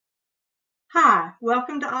Hi,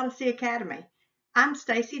 welcome to ODYSSEY Academy. I'm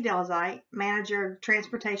Stacy Delzite, Manager of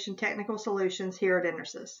Transportation Technical Solutions here at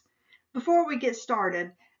EnerSys. Before we get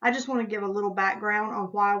started, I just want to give a little background on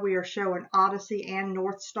why we are showing ODYSSEY and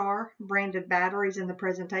North Star branded batteries in the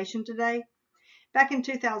presentation today. Back in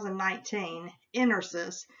 2019,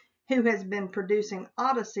 EnerSys, who has been producing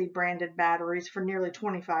ODYSSEY branded batteries for nearly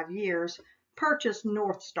 25 years, purchased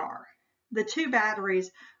North Star. The two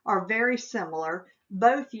batteries are very similar,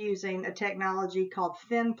 both using a technology called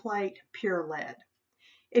thin plate pure lead.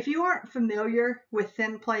 If you aren't familiar with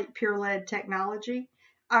thin plate pure lead technology,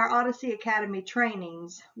 our ODYSSEY Academy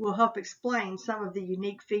trainings will help explain some of the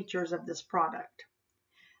unique features of this product.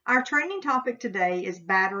 Our training topic today is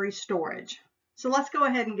battery storage. So let's go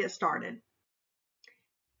ahead and get started.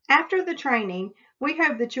 After the training, we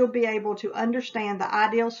hope that you'll be able to understand the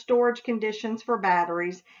ideal storage conditions for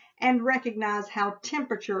batteries and recognize how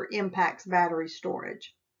temperature impacts battery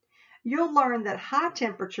storage. You'll learn that high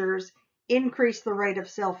temperatures increase the rate of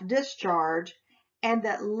self-discharge and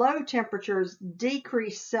that low temperatures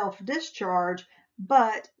decrease self-discharge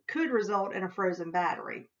but could result in a frozen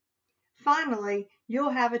battery. Finally,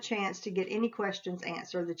 you'll have a chance to get any questions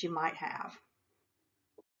answered that you might have.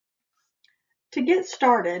 To get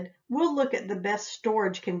started, we'll look at the best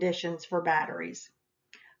storage conditions for batteries.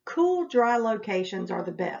 Cool, dry locations are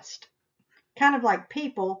the best. Kind of like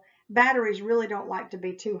people, batteries really don't like to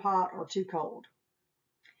be too hot or too cold.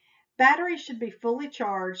 Batteries should be fully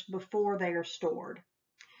charged before they are stored.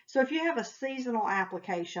 So if you have a seasonal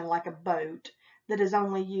application like a boat that is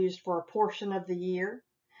only used for a portion of the year,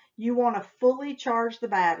 you want to fully charge the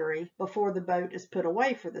battery before the boat is put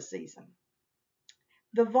away for the season.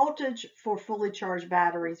 The voltage for fully charged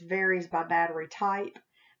batteries varies by battery type,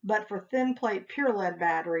 but for thin plate pure lead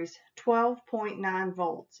batteries, 12.9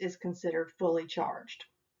 volts is considered fully charged.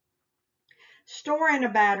 Storing a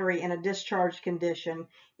battery in a discharged condition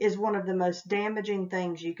is one of the most damaging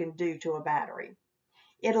things you can do to a battery.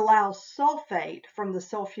 It allows sulfate from the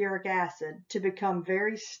sulfuric acid to become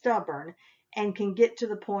very stubborn and can get to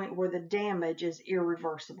the point where the damage is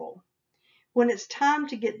irreversible. When it's time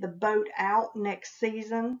to get the boat out next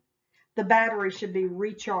season, the battery should be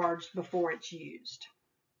recharged before it's used.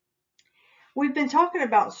 We've been talking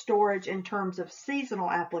about storage in terms of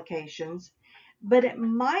seasonal applications, but it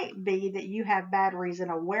might be that you have batteries in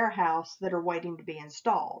a warehouse that are waiting to be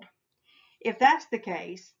installed. If that's the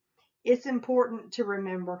case, it's important to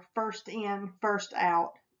remember first in, first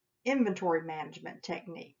out inventory management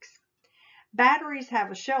techniques. Batteries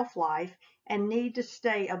have a shelf life and need to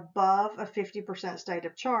stay above a 50% state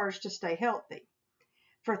of charge to stay healthy.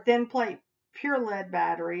 For thin plate pure lead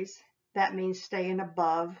batteries, that means staying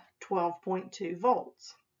above 12.2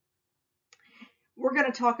 volts. We're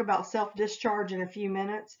going to talk about self-discharge in a few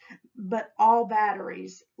minutes, but all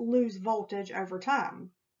batteries lose voltage over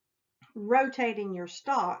time. Rotating your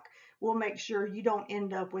stock will make sure you don't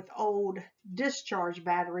end up with old discharge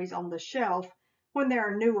batteries on the shelf when there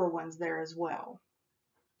are newer ones there as well.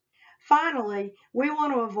 Finally, we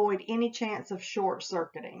want to avoid any chance of short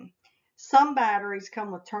circuiting. Some batteries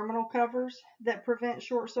come with terminal covers that prevent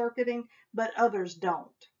short circuiting, but others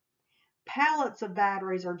don't. Pallets of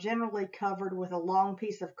batteries are generally covered with a long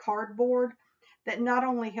piece of cardboard that not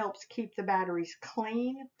only helps keep the batteries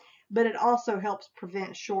clean, but it also helps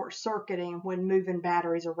prevent short circuiting when moving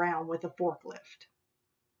batteries around with a forklift.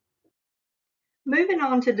 Moving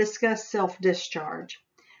on to discuss self-discharge.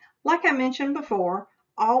 Like I mentioned before,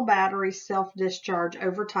 all batteries self-discharge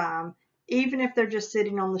over time, even if they're just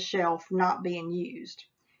sitting on the shelf not being used.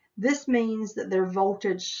 This means that their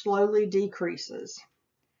voltage slowly decreases.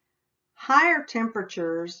 Higher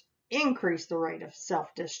temperatures increase the rate of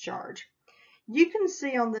self-discharge. You can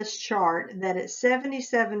see on this chart that at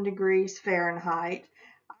 77 degrees Fahrenheit,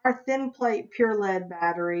 our thin plate pure lead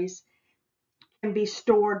batteries can be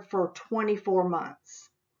stored for 24 months.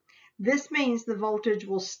 This means the voltage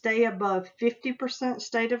will stay above 50%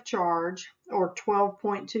 state of charge, or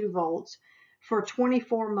 12.2 volts, for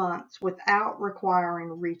 24 months without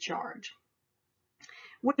requiring recharge.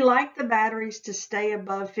 We like the batteries to stay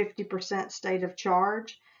above 50% state of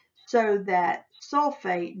charge so that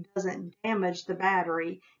sulfate doesn't damage the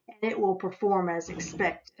battery and it will perform as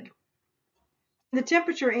expected. The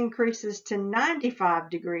temperature increases to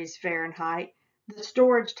 95 degrees Fahrenheit. The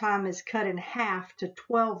storage time is cut in half to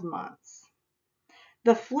 12 months.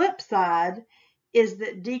 The flip side is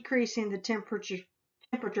that decreasing the temperature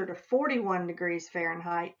to 41 degrees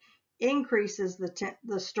Fahrenheit increases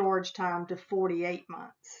the storage time to 48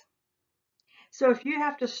 months. So if you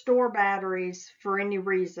have to store batteries for any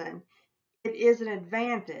reason, it is an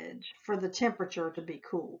advantage for the temperature to be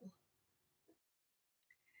cool.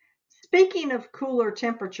 Speaking of cooler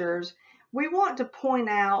temperatures, we want to point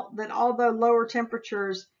out that although lower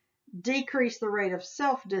temperatures decrease the rate of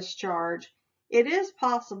self-discharge, it is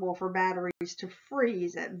possible for batteries to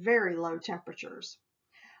freeze at very low temperatures.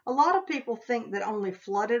 A lot of people think that only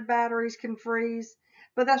flooded batteries can freeze,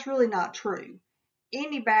 but that's really not true.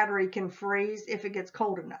 Any battery can freeze if it gets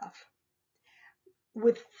cold enough.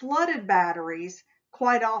 With flooded batteries,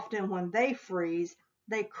 quite often when they freeze,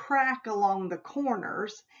 they crack along the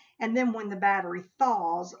corners, and then when the battery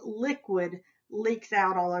thaws, liquid leaks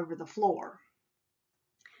out all over the floor.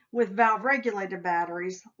 With valve-regulated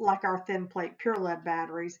batteries, like our thin plate pure lead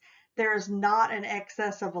batteries, there is not an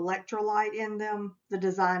excess of electrolyte in them. The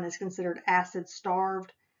design is considered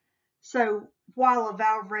acid-starved. So while a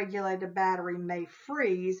valve-regulated battery may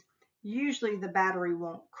freeze, usually the battery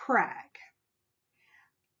won't crack.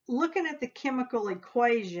 Looking at the chemical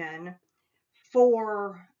equation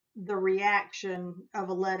for the reaction of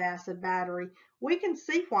a lead-acid battery, we can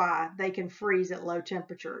see why they can freeze at low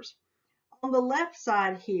temperatures. On the left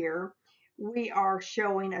side here, we are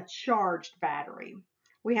showing a charged battery.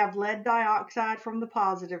 We have lead dioxide from the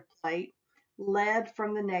positive plate, lead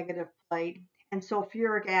from the negative plate, and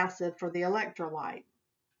sulfuric acid for the electrolyte.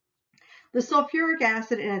 The sulfuric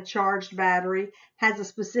acid in a charged battery has a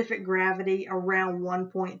specific gravity around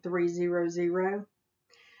 1.300.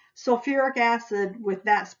 Sulfuric acid with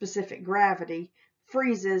that specific gravity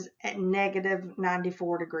freezes at negative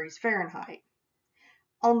 94 degrees Fahrenheit.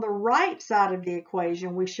 On the right side of the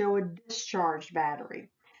equation, we show a discharged battery.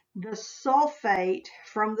 The sulfate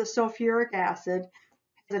from the sulfuric acid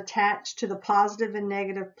is attached to the positive and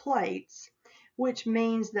negative plates, which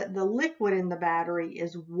means that the liquid in the battery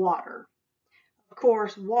is water. Of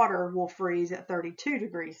course, water will freeze at 32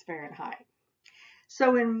 degrees Fahrenheit.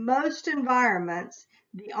 So in most environments,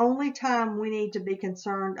 the only time we need to be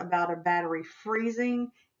concerned about a battery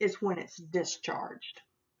freezing is when it's discharged.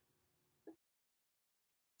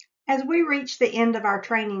 As we reach the end of our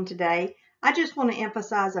training today, I just want to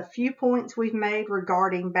emphasize a few points we've made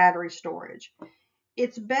regarding battery storage.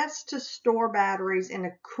 It's best to store batteries in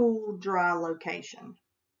a cool, dry location.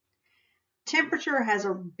 Temperature has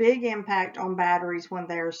a big impact on batteries when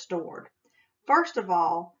they are stored. First of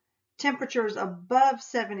all, temperatures above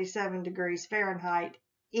 77 degrees Fahrenheit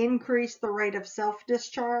increase the rate of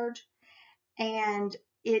self-discharge, and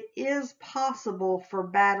it is possible for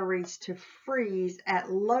batteries to freeze at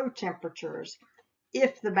low temperatures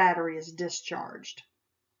if the battery is discharged.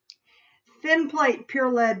 Thin plate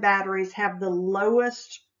pure lead batteries have the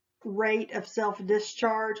lowest rate of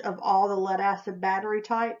self-discharge of all the lead-acid battery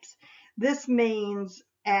types. This means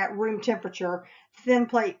at room temperature, thin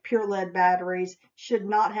plate pure lead batteries should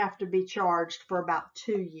not have to be charged for about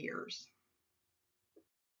 2 years.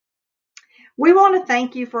 We want to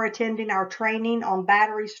thank you for attending our training on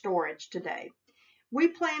battery storage today. We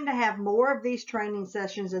plan to have more of these training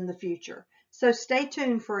sessions in the future, so stay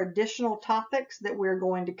tuned for additional topics that we're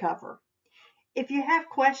going to cover. If you have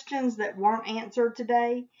questions that weren't answered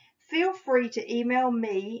today, feel free to email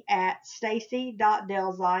me at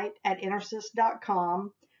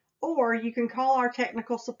stacy.delzite@intersys.com, or you can call our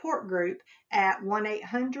technical support group at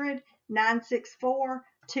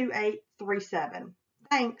 1-800-964-2837.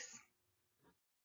 Thanks.